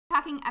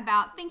talking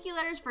about thank you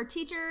letters for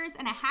teachers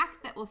and a hack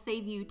that will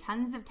save you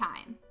tons of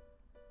time.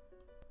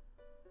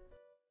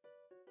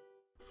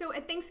 So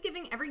at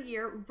Thanksgiving every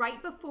year, right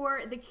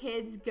before the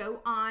kids go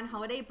on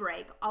holiday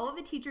break, all of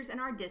the teachers in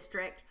our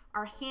district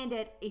are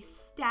handed a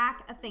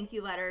stack of thank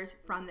you letters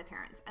from the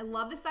parents. I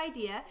love this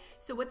idea.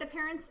 So what the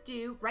parents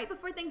do right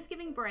before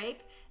Thanksgiving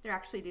break, they're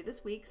actually due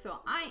this week,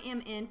 so I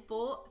am in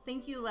full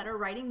thank you letter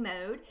writing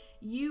mode.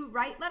 You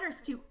write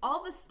letters to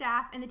all the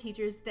staff and the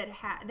teachers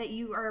that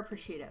you are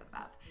appreciative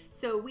of.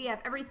 So we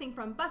have everything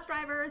from bus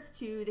drivers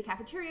to the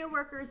cafeteria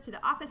workers to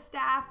the office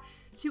staff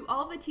to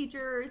all the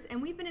teachers, and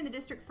we've been in the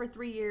district for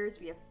 3 years.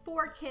 We have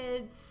 4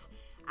 kids.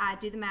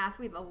 Do the math,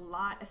 we have a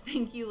lot of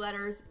thank you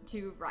letters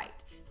to write.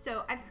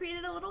 So I've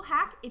created a little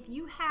hack. If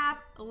you have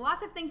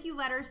lots of thank you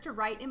letters to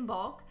write in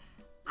bulk,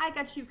 I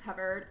got you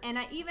covered. And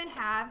I even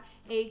have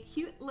a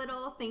cute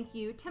little thank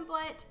you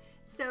template.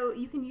 So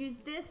you can use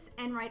this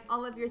and write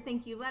all of your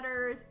thank you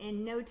letters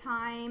in no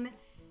time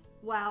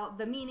while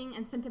the meaning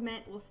and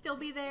sentiment will still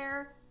be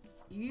there.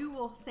 You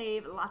will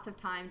save lots of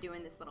time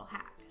doing this little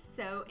hack.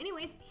 So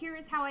anyways, here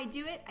is how I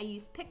do it. I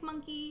use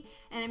PicMonkey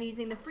and I'm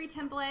using the free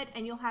template,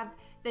 and you'll have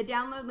the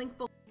download link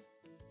below.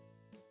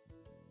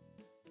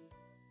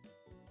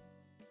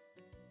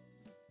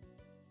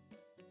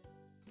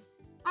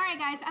 All right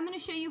guys, I'm gonna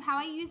show you how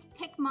I use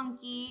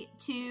PicMonkey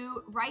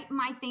to write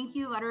my thank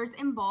you letters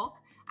in bulk.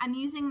 I'm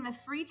using the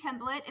free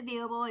template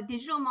available at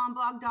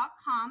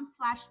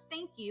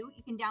digitalmomblog.com/thankyou.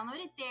 You can download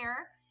it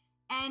there,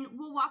 and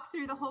we'll walk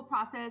through the whole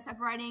process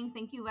of writing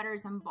thank you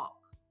letters in bulk.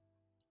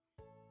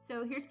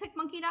 So here's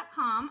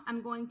PicMonkey.com.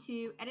 I'm going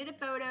to edit a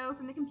photo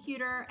from the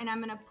computer, and I'm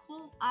gonna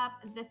pull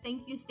up the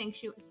thank you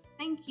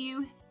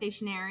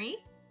stationery.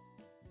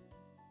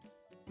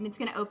 And it's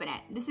gonna open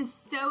it. This is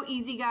so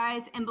easy,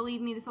 guys, and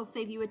believe me, this will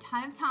save you a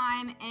ton of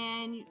time,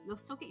 and you'll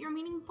still get your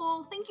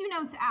meaningful thank you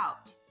notes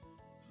out.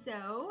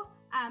 So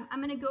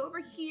I'm gonna go over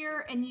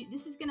here, and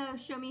this is gonna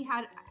show me how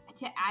to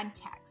add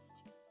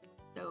text.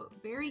 So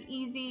very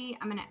easy.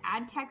 I'm gonna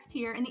add text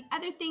here. And the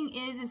other thing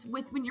is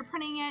when you're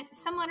printing it,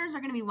 some letters are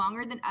gonna be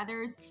longer than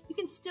others. You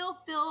can still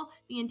fill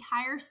the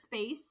entire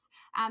space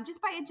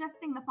just by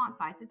adjusting the font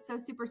size. It's so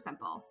super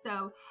simple.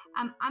 So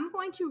I'm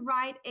going to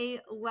write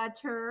a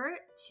letter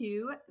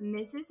to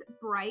Mrs.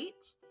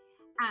 Bright.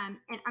 And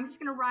I'm just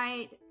gonna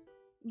write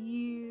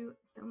you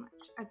so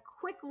much, a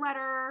quick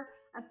letter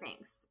of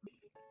thanks.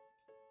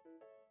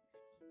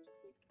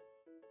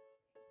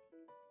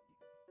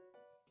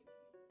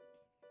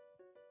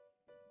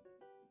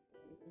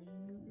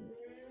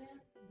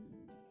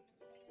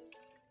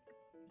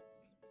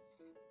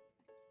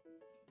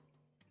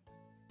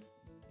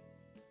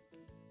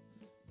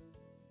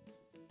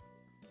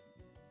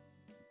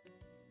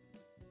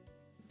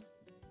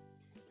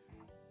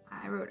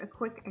 I wrote a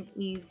quick and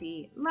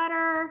easy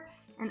letter,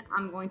 and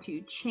I'm going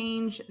to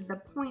change the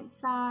point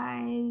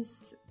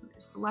size,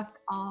 select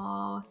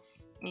all,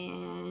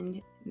 and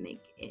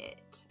make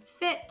it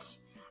fit.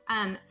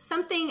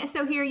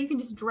 So here you can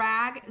just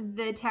drag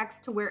the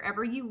text to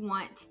wherever you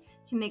want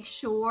to make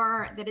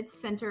sure that it's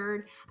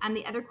centered.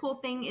 The other cool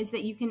thing is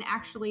that you can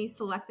actually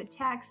select the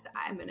text.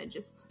 I'm gonna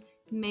just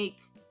make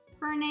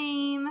her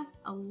name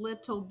a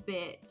little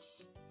bit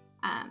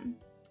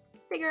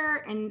bigger,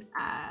 and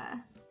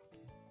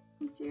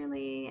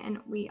sincerely, and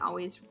we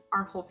always,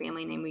 our whole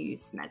family name, we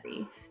use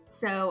Smezzy.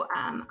 So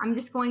I'm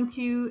just going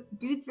to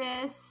do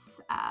this.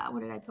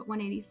 What did I put,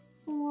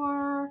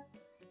 184?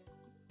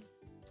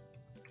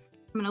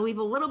 I'm gonna leave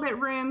a little bit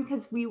room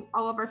because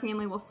all of our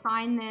family will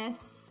sign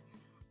this.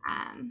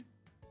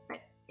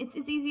 But it's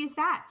as easy as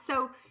that.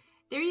 So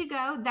there you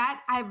go.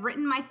 That I've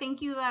written my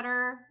thank you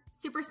letter.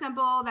 Super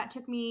simple. That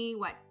took me,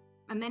 what,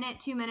 a minute,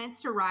 2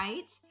 minutes to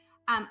write.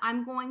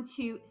 I'm going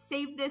to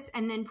save this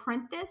and then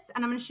print this,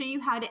 and I'm going to show you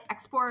how to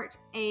export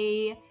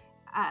a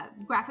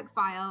graphic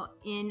file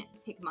in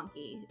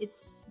PicMonkey.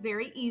 It's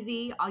very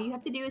easy. All you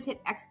have to do is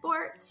hit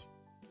export.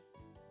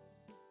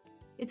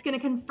 It's going to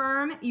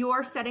confirm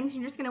your settings.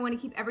 You're just going to want to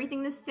keep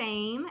everything the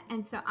same.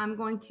 And so I'm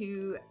going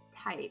to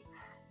type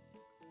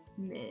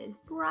Ms.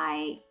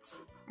 Bright,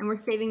 and we're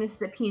saving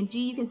this as a PNG.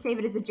 You can save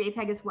it as a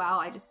JPEG as well.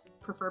 I just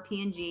prefer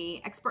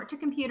PNG. Export to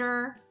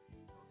computer,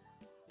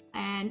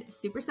 and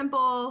super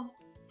simple.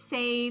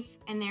 Save,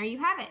 and there you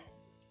have it.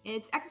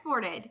 It's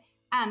exported.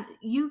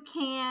 You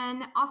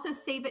can also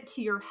save it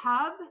to your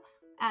hub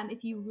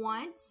if you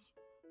want.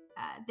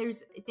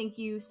 There's thank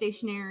you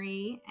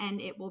stationery,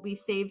 and it will be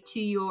saved to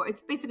your,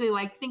 it's basically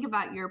like, think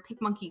about your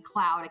PicMonkey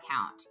cloud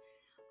account.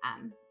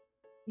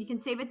 You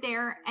can save it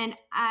there, and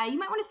you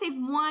might want to save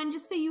one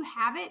just so you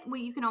have it where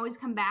you can always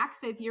come back.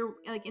 So if you're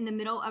like in the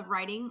middle of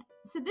writing,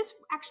 so this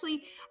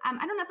actually,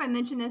 I don't know if I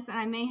mentioned this, and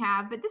I may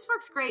have, but this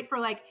works great for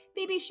like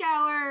baby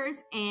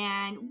showers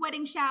and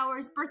wedding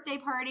showers, birthday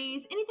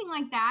parties, anything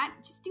like that.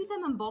 Just do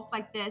them in bulk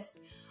like this.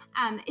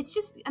 It's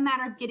just a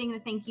matter of getting the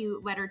thank you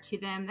letter to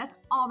them. That's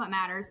all that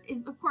matters.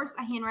 Is, of course,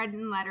 a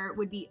handwritten letter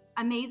would be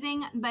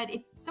amazing, but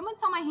if someone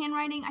saw my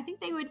handwriting, I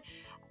think they would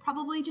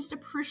probably just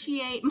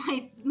appreciate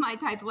my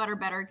typed letter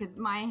better, because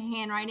my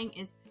handwriting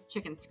is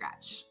chicken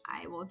scratch.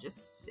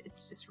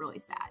 It's just really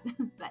sad.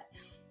 But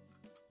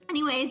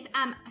anyways,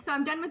 so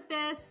I'm done with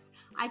this.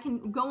 I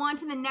can go on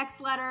to the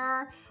next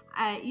letter.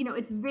 You know,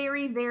 it's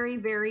very, very,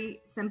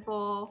 very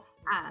simple.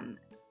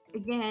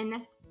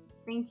 Again,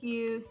 thank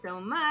you so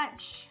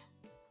much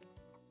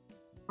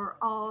for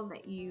all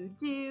that you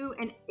do.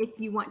 And if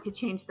you want to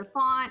change the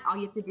font, all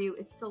you have to do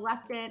is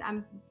select it.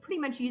 I'm pretty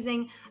much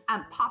using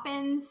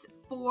Poppins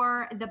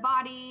for the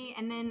body,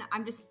 and then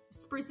I'm just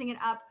sprucing it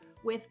up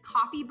with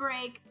Coffee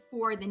Break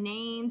for the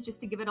names, just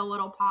to give it a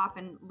little pop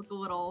and look a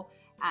little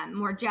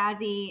more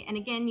jazzy. And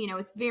again, you know,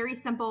 it's very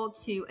simple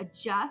to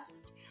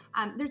adjust.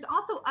 There's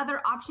also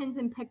other options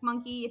in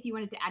PicMonkey if you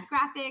wanted to add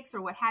graphics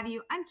or what have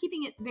you. I'm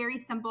keeping it very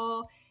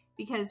simple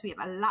because we have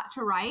a lot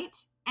to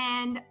write,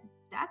 and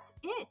that's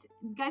it,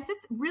 guys.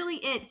 That's really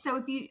it.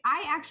 So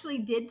I actually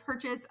did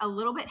purchase a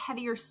little bit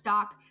heavier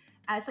stock.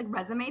 It's like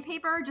resume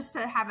paper, just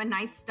to have a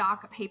nice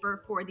stock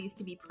paper for these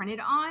to be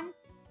printed on.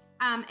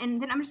 And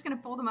then I'm just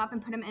gonna fold them up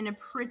and put them in a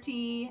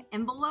pretty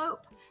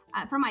envelope.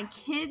 For my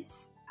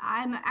kids,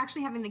 I'm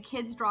actually having the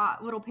kids draw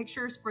little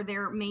pictures for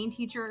their main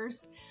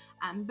teachers.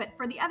 But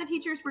for the other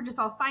teachers, we're just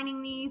all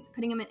signing these,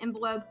 putting them in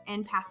envelopes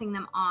and passing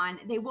them on.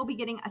 They will be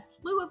getting a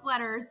slew of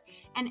letters.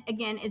 And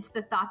again, it's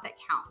the thought that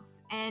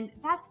counts. And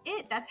that's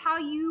it. That's how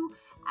you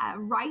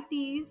write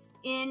these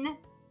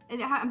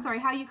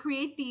how you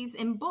create these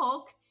in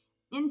bulk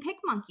in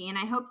PicMonkey. And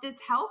I hope this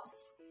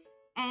helps.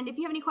 And if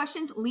you have any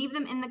questions, leave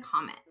them in the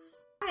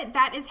comments.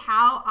 That is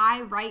how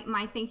I write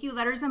my thank you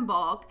letters in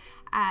bulk.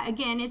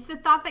 Again, it's the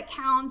thought that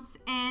counts,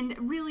 and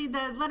really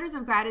the letters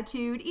of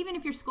gratitude. Even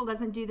if your school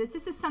doesn't do this,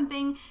 this is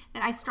something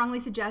that I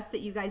strongly suggest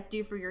that you guys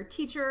do for your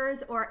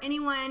teachers or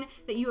anyone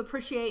that you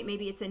appreciate.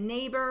 Maybe it's a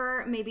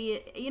neighbor,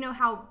 maybe, you know,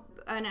 how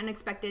an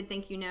unexpected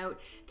thank you note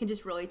can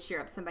just really cheer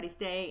up somebody's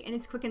day, and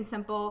it's quick and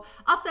simple.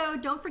 Also,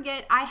 don't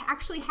forget, I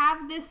actually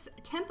have this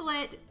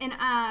template in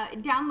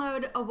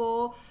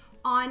downloadable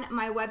on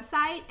my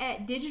website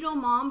at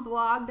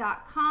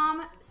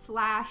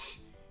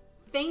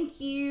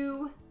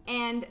digitalmomblog.com/thank-you,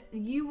 and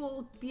you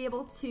will be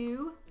able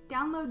to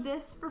download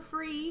this for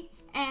free.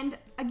 And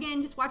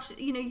again, just watch,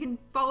 you know, you can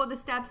follow the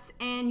steps,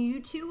 and you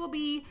too will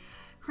be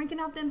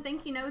cranking out them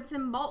thank you notes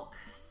in bulk.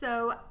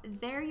 So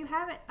there you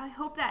have it. I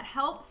hope that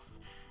helps.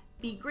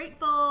 Be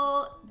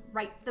grateful,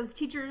 write those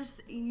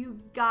teachers.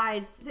 You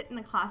guys sit in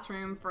the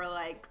classroom for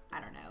like,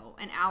 I don't know,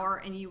 an hour,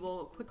 and you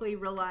will quickly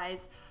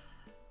realize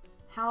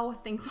how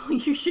thankful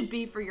you should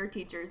be for your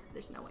teachers.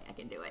 There's no way I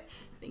can do it.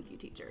 Thank you,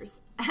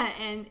 teachers.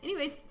 And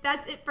anyways,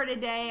 that's it for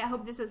today. I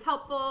hope this was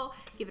helpful.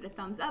 Give it a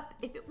thumbs up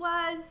if it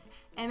was,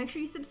 and make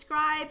sure you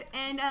subscribe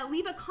and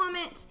leave a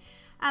comment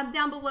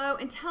down below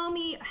and tell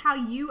me how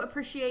you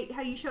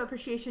show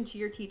appreciation to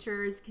your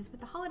teachers, because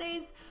with the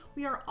holidays,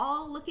 we are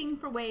all looking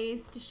for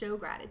ways to show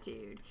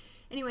gratitude.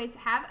 Anyways,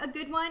 have a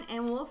good one,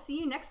 and we'll see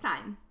you next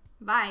time.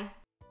 Bye.